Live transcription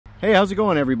Hey, how's it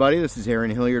going, everybody? This is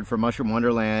Aaron Hilliard from Mushroom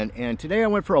Wonderland, and today I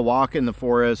went for a walk in the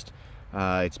forest.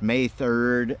 It's May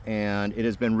 3rd, and it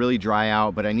has been really dry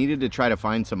out, but I needed to try to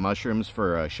find some mushrooms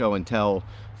for a show and tell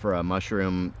for a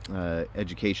mushroom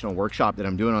educational workshop that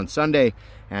I'm doing on Sunday,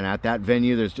 and at that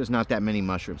venue there's just not that many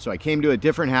mushrooms. So I came to a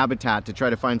different habitat to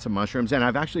try to find some mushrooms, and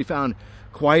I've actually found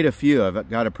quite a few. I've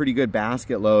got a pretty good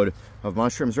basket load of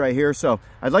mushrooms right here, so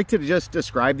I'd like to just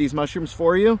describe these mushrooms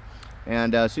for you.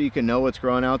 And so you can know what's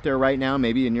growing out there right now,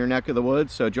 maybe in your neck of the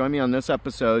woods. So join me on this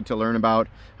episode to learn about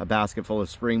a basket full of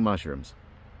spring mushrooms.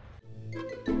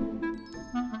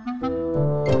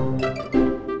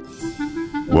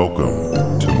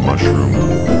 Welcome to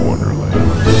Mushroom Wonderland.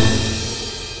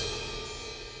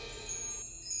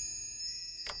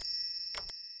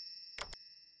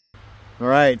 All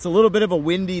right, it's a little bit of a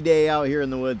windy day out here in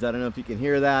the woods. I don't know if you can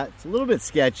hear that. It's a little bit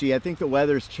sketchy. I think the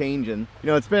weather's changing. You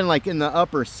know, it's been like in the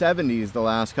upper 70s the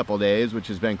last couple days, which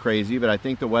has been crazy, but I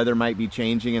think the weather might be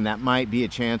changing, and that might be a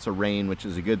chance of rain, which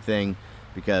is a good thing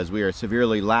because we are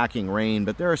severely lacking rain,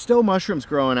 but there are still mushrooms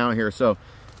growing out here. So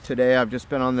today I've just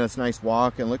been on this nice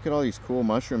walk, and look at all these cool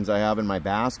mushrooms I have in my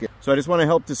basket. So I just want to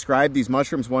help describe these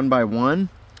mushrooms one by one.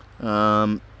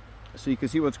 So you can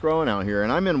see what's growing out here.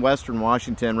 And I'm in Western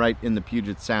Washington, right in the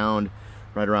Puget Sound,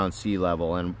 right around sea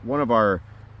level. And one of our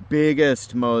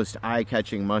biggest, most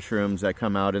eye-catching mushrooms that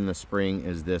come out in the spring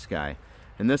is this guy.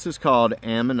 And this is called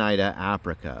Ammonita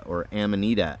Aprica, or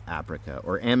Ammonita Aprica,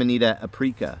 or Ammonita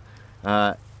Aprica.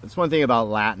 That's one thing about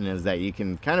Latin, is that you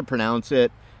can kind of pronounce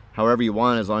it however you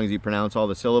want, as long as you pronounce all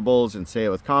the syllables and say it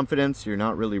with confidence. You're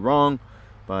not really wrong.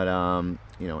 But,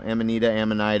 you know, Ammonita,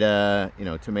 Ammonita, you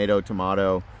know, tomato,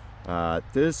 tomato.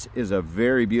 This is a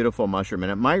very beautiful mushroom,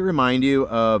 and it might remind you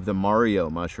of the Mario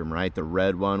mushroom, right? The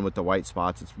red one with the white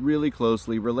spots. It's really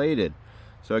closely related.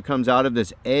 So it comes out of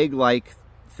this egg-like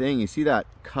thing. You see that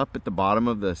cup at the bottom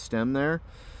of the stem there?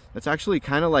 That's actually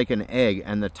kind of like an egg,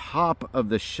 and the top of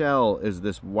the shell is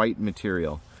this white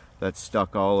material that's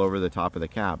stuck all over the top of the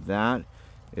cap. That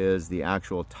is the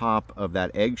actual top of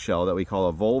that eggshell that we call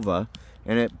a vulva,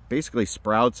 and it basically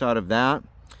sprouts out of that.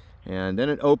 And then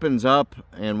it opens up,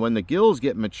 and when the gills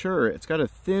get mature, it's got a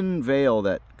thin veil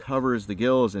that covers the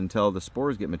gills until the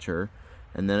spores get mature,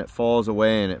 and then it falls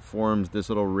away and it forms this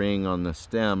little ring on the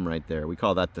stem right there. We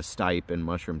call that the stipe in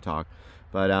mushroom talk.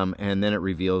 But and then it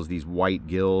reveals these white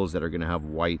gills that are going to have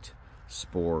white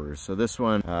spores. So this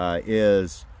one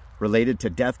is related to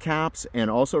death caps,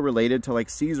 and also related to like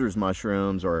Caesar's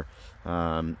mushrooms, or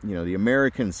you know, the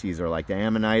American Caesar, like the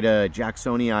Ammonita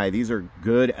Jacksonii. These are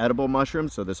good edible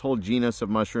mushrooms. So this whole genus of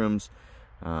mushrooms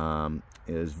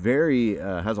is very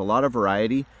has a lot of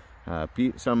variety.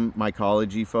 Some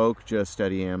mycology folk just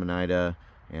study Ammonita,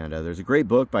 and there's a great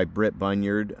book by Britt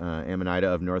Bunyard, Ammonita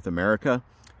of North America,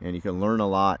 and you can learn a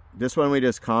lot. This one we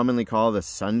just commonly call the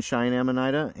sunshine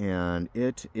Ammonita, and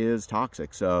it is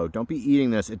toxic, so don't be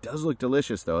eating this. It does look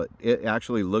delicious though. It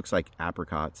actually looks like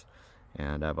apricots,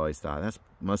 and I've always thought that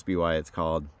must be why it's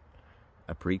called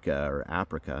Aprica or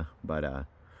Aprica. But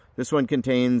this one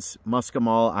contains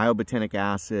muscimol, iobotenic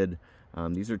acid.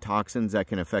 These are toxins that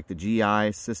can affect the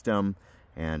GI system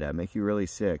and make you really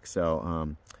sick.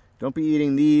 So don't be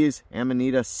eating these.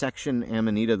 Ammonita section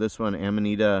Ammonita, this one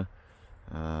Ammonita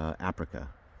Aprica.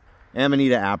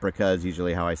 Ammonita Aprica is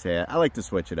usually how I say it. I like to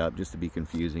switch it up just to be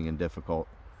confusing and difficult.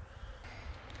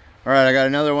 All right, I got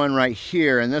another one right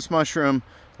here, and this mushroom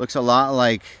looks a lot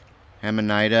like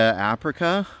Ammonita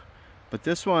Aprica, but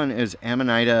this one is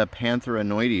Ammonita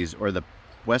Pantheroides, or the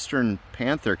Western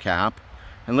panther cap.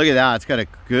 And look at that, it's got a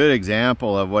good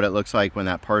example of what it looks like when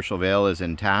that partial veil is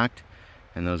intact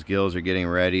and those gills are getting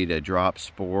ready to drop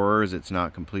spores. It's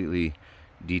not completely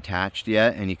detached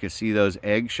yet, and you can see those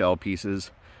eggshell pieces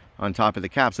on top of the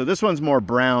cap. So this one's more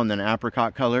brown than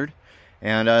apricot colored,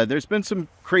 and there's been some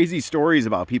crazy stories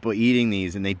about people eating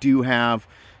these, and they do have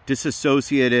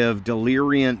dissociative,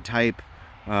 deliriant type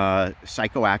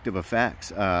psychoactive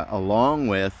effects, along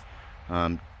with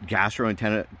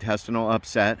gastrointestinal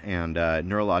upset and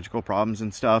neurological problems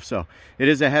and stuff. So it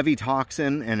is a heavy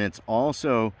toxin, and it's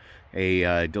also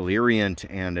a deliriant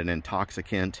and an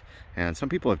intoxicant, and some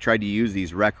people have tried to use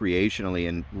these recreationally,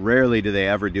 and rarely do they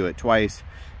ever do it twice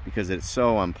because it's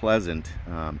so unpleasant.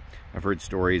 I've heard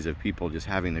stories of people just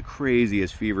having the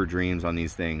craziest fever dreams on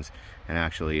these things and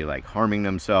actually like harming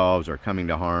themselves or coming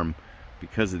to harm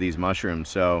because of these mushrooms.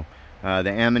 So the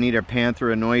Ammonita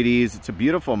Pantheroides, it's a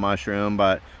beautiful mushroom,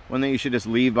 but one that you should just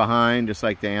leave behind, just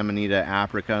like the Ammonita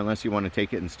Aprica. Unless you want to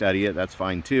take it and study it, that's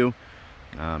fine too.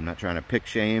 I'm not trying to pick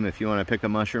shame. If you want to pick a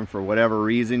mushroom for whatever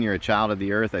reason, you're a child of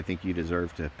the earth, I think you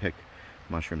deserve to pick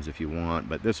mushrooms if you want.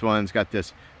 But this one's got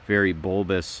this very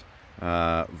bulbous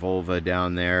vulva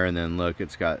down there, and then look,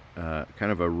 it's got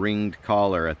kind of a ringed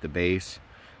collar at the base.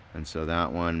 And so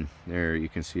that one there, you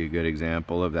can see a good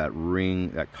example of that ring,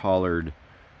 that collared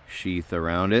sheath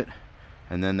around it.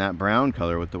 And then that brown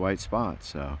color with the white spots.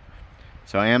 So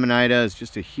Ammonita is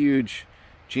just a huge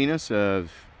genus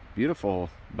of beautiful,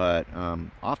 but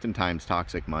oftentimes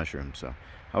toxic mushrooms. So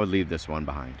I would leave this one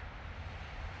behind.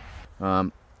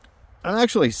 I'm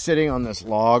actually sitting on this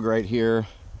log right here,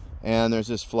 and there's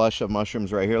this flush of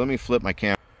mushrooms right here. Let me flip my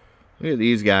camera. Look at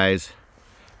these guys.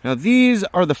 Now these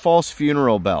are the false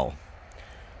funeral bell,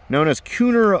 known as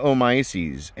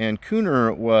Kuhner-Omyces. And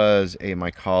Kuhner was a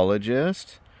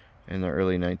mycologist in the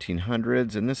early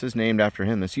 1900s, and this is named after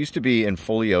him. This used to be in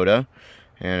Foliota,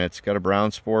 and it's got a brown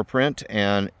spore print,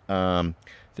 and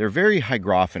they're very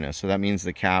hygrophanous, so that means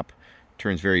the cap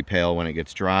turns very pale when it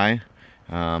gets dry.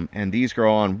 And these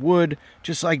grow on wood,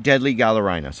 just like deadly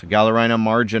Galerina. So Galerina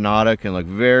marginata can look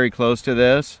very close to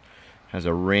this, has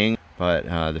a ring.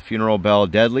 But the funeral bell,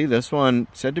 deadly. This one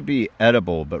said to be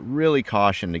edible, but really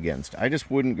cautioned against. I just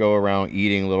wouldn't go around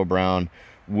eating little brown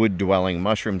wood-dwelling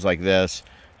mushrooms like this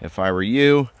if I were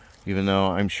you, even though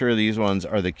I'm sure these ones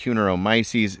are the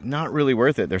Kuhner-Omyces. Not really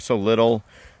worth it. They're so little,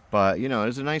 but you know,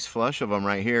 there's a nice flush of them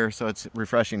right here, so it's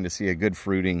refreshing to see a good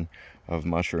fruiting of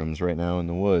mushrooms right now in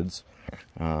the woods.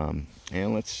 And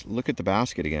let's look at the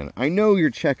basket again. I know you're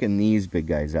checking these big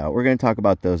guys out. We're going to talk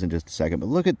about those in just a second, but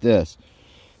look at this.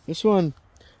 This one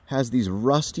has these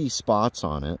rusty spots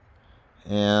on it,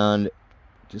 and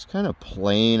just kind of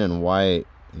plain and white.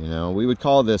 You know, we would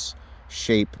call this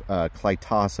shape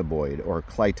Clitosoboid or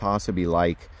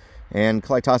Clitosabi-like. And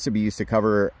Clitosabi used to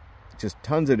cover just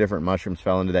tons of different mushrooms,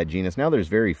 fell into that genus. Now there's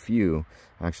very few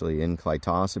actually in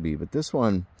Clitosabi, but this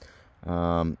one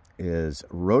is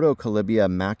Rhodocolibia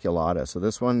maculata. So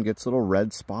this one gets little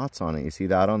red spots on it. You see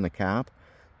that on the cap?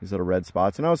 These little red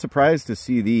spots. And I was surprised to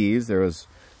see these. There was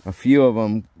a few of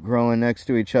them growing next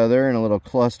to each other in a little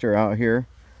cluster out here.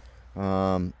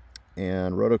 And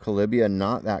Rhodocolibia,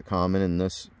 not that common in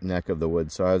this neck of the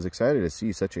woods. So I was excited to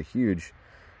see such a huge,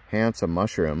 handsome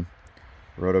mushroom.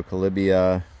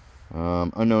 Rhodocolibia,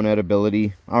 unknown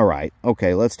edibility. All right,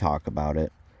 okay, let's talk about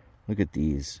it. Look at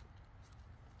these.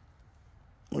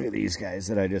 Look at these guys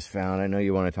that I just found. I know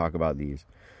you want to talk about these.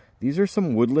 These are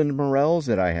some woodland morels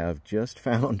that I have just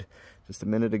found just a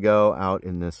minute ago out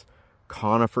in this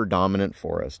conifer-dominant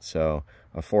forest. So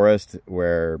a forest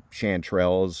where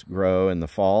chanterelles grow in the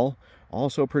fall,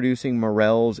 also producing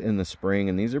morels in the spring,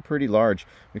 and these are pretty large.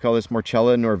 We call this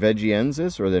Morchella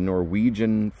norvegiensis, or the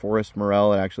Norwegian forest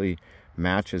morel. It actually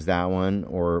matches that one,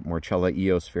 or Morchella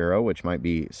eosfera, which might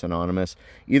be synonymous.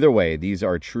 Either way, these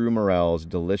are true morels,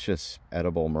 delicious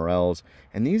edible morels,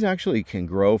 and these actually can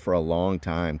grow for a long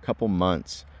time, couple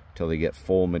months till they get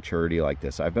full maturity like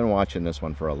this. I've been watching this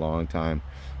one for a long time,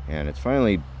 and it's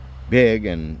finally big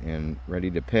and ready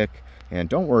to pick. And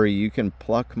don't worry, you can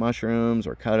pluck mushrooms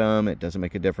or cut them. It doesn't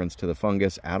make a difference to the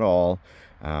fungus at all.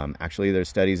 Actually, there's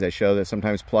studies that show that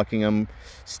sometimes plucking them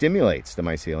stimulates the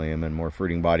mycelium and more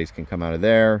fruiting bodies can come out of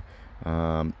there.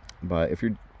 But if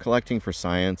you're collecting for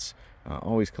science,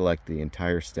 always collect the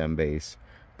entire stem base.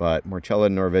 But Morchella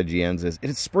norvegiensis,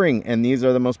 it's spring, and these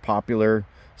are the most popular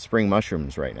spring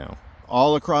mushrooms right now.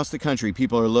 All across the country,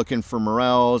 people are looking for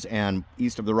morels, and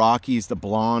east of the Rockies, the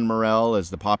blonde morel is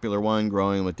the popular one,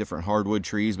 growing with different hardwood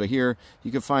trees. But here, you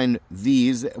can find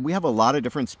these. We have a lot of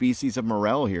different species of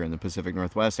morel here in the Pacific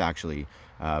Northwest, actually.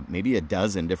 Maybe a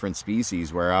dozen different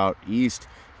species, where out east,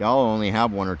 y'all only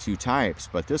have one or two types.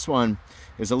 But this one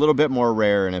is a little bit more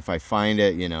rare, and if I find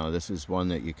it, you know, this is one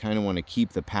that you kind of want to keep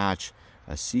the patch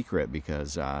a secret,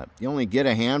 because you only get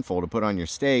a handful to put on your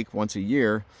steak once a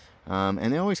year.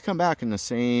 And they always come back in the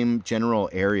same general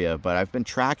area, but I've been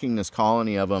tracking this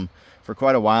colony of them for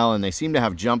quite a while, and they seem to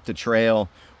have jumped the trail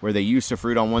where they used to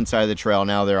fruit on one side of the trail.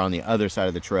 Now they're on the other side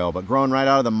of the trail, but growing right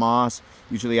out of the moss,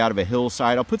 usually out of a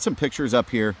hillside. I'll put some pictures up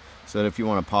here so that if you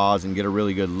want to pause and get a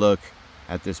really good look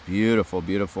at this beautiful,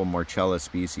 beautiful Morchella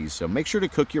species. So make sure to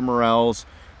cook your morels.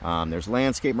 There's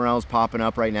landscape morels popping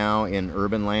up right now in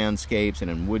urban landscapes and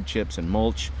in wood chips and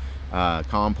mulch,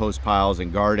 compost piles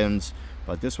and gardens.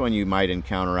 But this one you might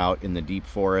encounter out in the deep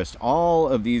forest. All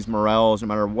of these morels, no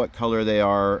matter what color they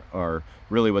are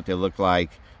really what they look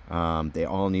like, they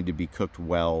all need to be cooked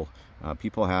well.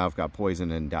 People have got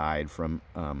poisoned and died from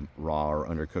raw or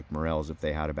undercooked morels if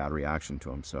they had a bad reaction to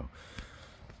them. So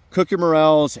cook your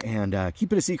morels and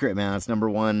keep it a secret, man. It's number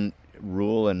one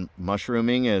rule in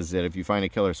mushrooming, is that if you find a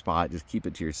killer spot, just keep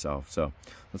it to yourself. So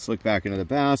let's look back into the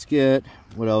basket.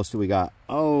 What else do we got?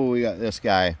 Oh, we got this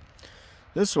guy.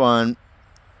 This one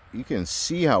you can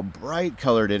see how bright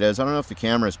colored it is. I don't know if the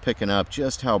camera is picking up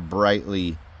just how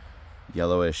brightly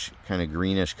yellowish, kind of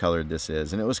greenish colored this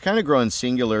is. And it was kind of growing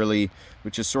singularly,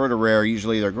 which is sort of rare.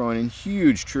 Usually they're growing in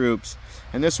huge troops.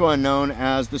 And this one known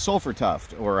as the sulfur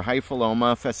tuft, or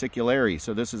Enttaloma fasciculare.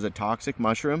 So this is a toxic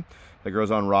mushroom that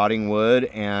grows on rotting wood,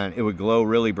 and it would glow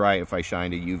really bright if I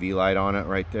shined a UV light on it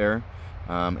right there.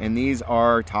 And these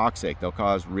are toxic. They'll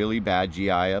cause really bad GI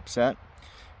upset.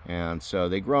 And so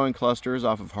they grow in clusters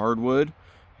off of hardwood,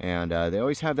 and they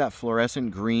always have that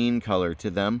fluorescent green color to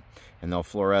them, and they'll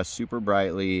fluoresce super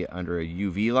brightly under a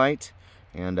UV light,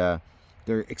 and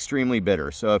they're extremely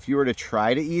bitter. So if you were to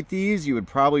try to eat these, you would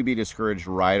probably be discouraged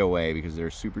right away because they're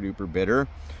super duper bitter.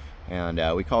 And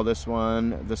we call this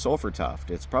one the sulfur tuft.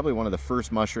 It's probably one of the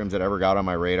first mushrooms that ever got on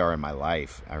my radar in my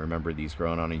life. I remember these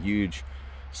growing on a huge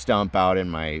stump out in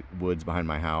my woods behind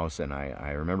my house, and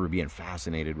I remember being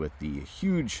fascinated with the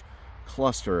huge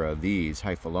cluster of these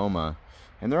Enttaloma.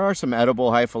 And there are some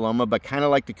edible Enttaloma, but kind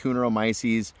of like the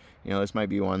Cuneromyces, you know, this might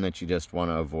be one that you just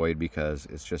want to avoid because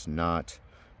it's just not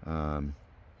that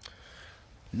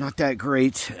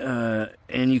great,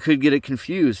 and you could get it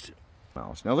confused.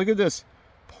 Now look at this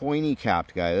pointy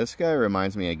capped guy. This guy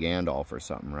reminds me of Gandalf or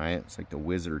something, right? It's like the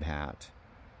wizard hat.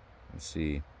 Let's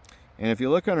see. And if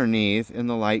you look underneath in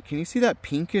the light, can you see that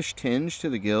pinkish tinge to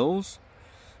the gills?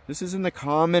 This is in the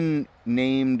common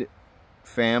named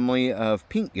family of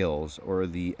pink gills, or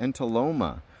the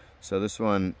Enttaloma. So this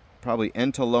one, probably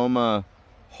Enttaloma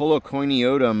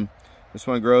holocoiniotum. This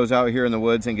one grows out here in the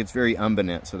woods and gets very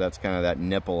umbonate. So that's kind of that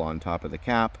nipple on top of the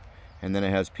cap. And then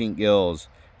it has pink gills.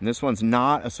 And this one's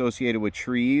not associated with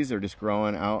trees. They're just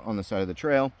growing out on the side of the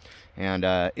trail. And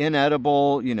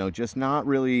inedible, you know, just not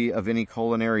really of any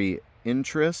culinary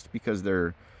interest because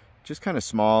they're just kind of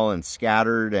small and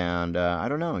scattered, and I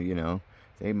don't know, you know,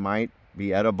 they might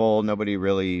be edible. Nobody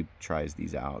really tries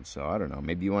these out, so I don't know.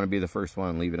 Maybe you want to be the first one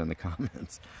and leave it in the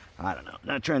comments. I don't know.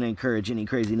 Not trying to encourage any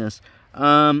craziness.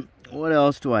 What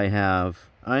else do I have?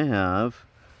 I have,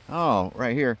 oh,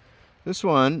 right here. This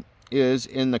one is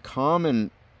in the common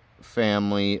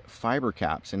family fiber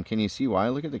caps, and can you see why?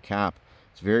 Look at the cap.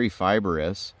 It's very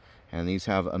fibrous, and these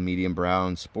have a medium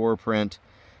brown spore print.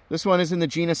 This one is in the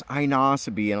genus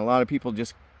Inosabi, and a lot of people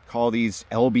just call these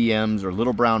LBMs, or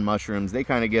little brown mushrooms. They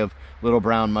kind of give little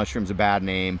brown mushrooms a bad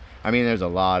name. I mean, there's a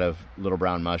lot of little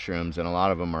brown mushrooms, and a lot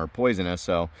of them are poisonous,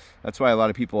 so that's why a lot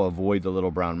of people avoid the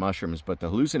little brown mushrooms. But the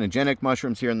hallucinogenic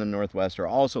mushrooms here in the Northwest are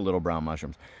also little brown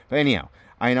mushrooms. But anyhow,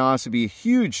 Inosabi,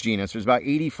 huge genus. There's about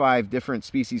 85 different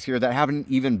species here that haven't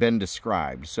even been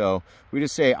described. So we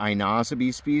just say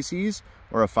Inosabi species,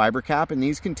 or a fiber cap, and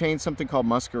these contain something called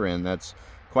muscarine that's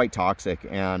quite toxic.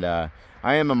 And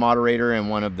I am a moderator in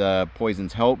one of the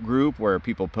Poisons Help group where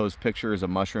people post pictures of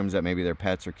mushrooms that maybe their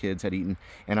pets or kids had eaten,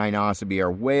 and Inosabi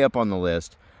are way up on the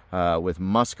list with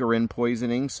muscarine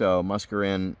poisoning. So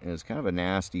muscarine is kind of a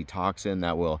nasty toxin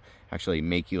that will actually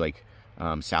make you like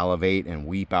salivate and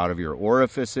weep out of your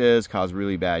orifices, cause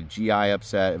really bad GI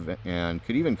upset, and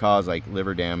could even cause like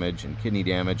liver damage and kidney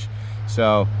damage.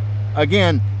 So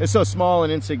again, it's so small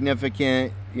and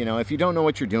insignificant. You know, if you don't know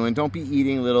what you're doing, don't be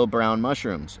eating little brown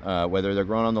mushrooms, whether they're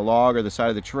grown on the log or the side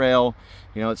of the trail.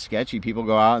 You know, it's sketchy. People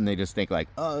go out and they just think like,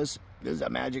 oh, this is a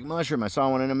magic mushroom. I saw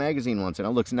one in a magazine once and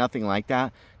it looks nothing like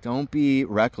that. Don't be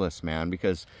reckless, man,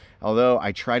 because although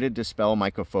I try to dispel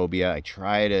mycophobia, I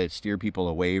try to steer people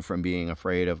away from being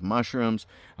afraid of mushrooms,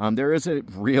 there is a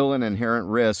real and inherent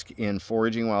risk in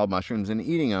foraging wild mushrooms and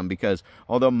eating them, because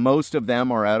although most of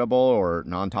them are edible or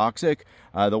non-toxic,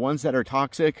 the ones that are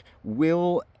toxic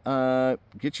will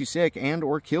get you sick and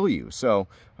or kill you. So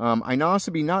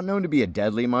Inosabi, not known to be a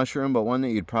deadly mushroom, but one that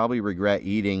you'd probably regret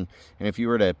eating. And if you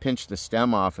were to pinch the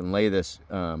stem off and lay this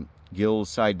gills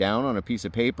side down on a piece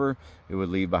of paper, it would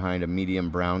leave behind a medium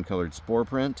brown colored spore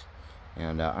print.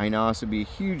 And Inosabi,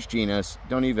 huge genus.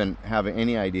 Don't even have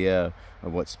any idea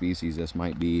of what species this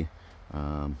might be.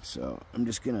 So I'm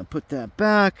just gonna put that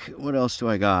back. What else do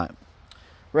I got?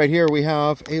 Right here we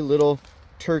have a little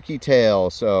turkey tail.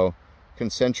 So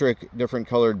concentric different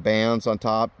colored bands on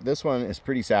top. This one is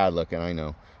pretty sad looking, I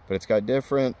know, but it's got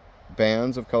different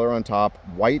bands of color on top,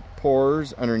 white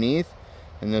pores underneath.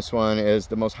 And this one is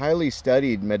the most highly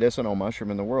studied medicinal mushroom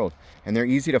in the world. And they're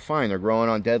easy to find. They're growing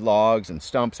on dead logs and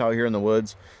stumps out here in the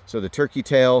woods. So the turkey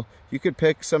tail, you could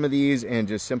pick some of these and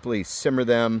just simply simmer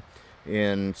them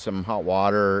in some hot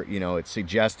water. You know, it's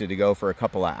suggested to go for a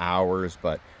couple of hours,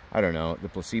 but I don't know, the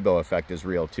placebo effect is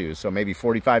real too. So maybe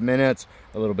 45 minutes,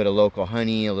 a little bit of local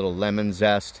honey, a little lemon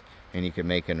zest, and you can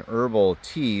make an herbal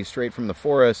tea straight from the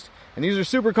forest. And these are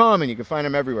super common. You can find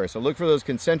them everywhere. So look for those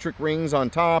concentric rings on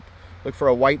top Look for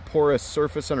a white porous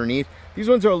surface underneath. These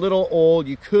ones are a little old.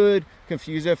 You could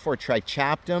confuse it for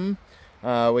trichaptum,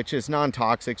 which is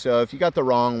non-toxic. So if you got the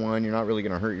wrong one, you're not really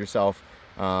going to hurt yourself.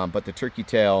 But the turkey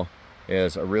tail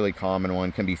is a really common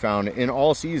one. Can be found in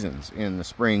all seasons, in the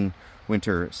spring,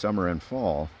 winter, summer, and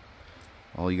fall.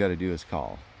 All you got to do is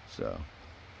call. So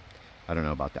I don't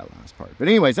know about that last part. But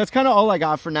anyways, that's kind of all I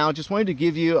got for now. Just wanted to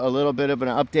give you a little bit of an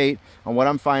update on what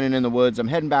I'm finding in the woods. I'm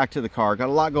heading back to the car. Got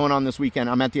a lot going on this weekend.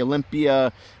 I'm at the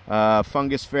Olympia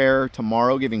Fungus Fair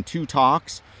tomorrow, giving 2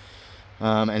 talks.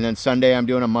 And then Sunday, I'm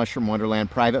doing a Mushroom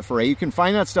Wonderland private foray. You can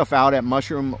find that stuff out at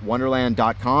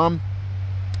mushroomwonderland.com.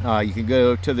 You can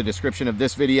go to the description of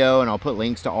this video, and I'll put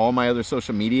links to all my other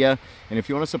social media. And if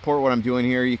you want to support what I'm doing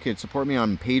here, you could support me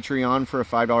on Patreon for a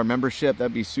 $5 membership.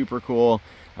 That'd be super cool.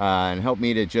 And help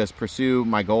me to just pursue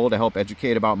my goal to help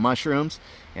educate about mushrooms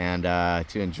and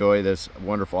to enjoy this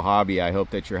wonderful hobby. I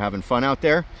hope that you're having fun out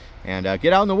there, and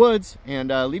get out in the woods and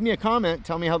leave me a comment.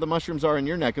 Tell me how the mushrooms are in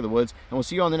your neck of the woods, and we'll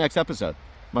see you on the next episode.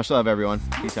 Much love, everyone.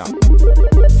 Peace out.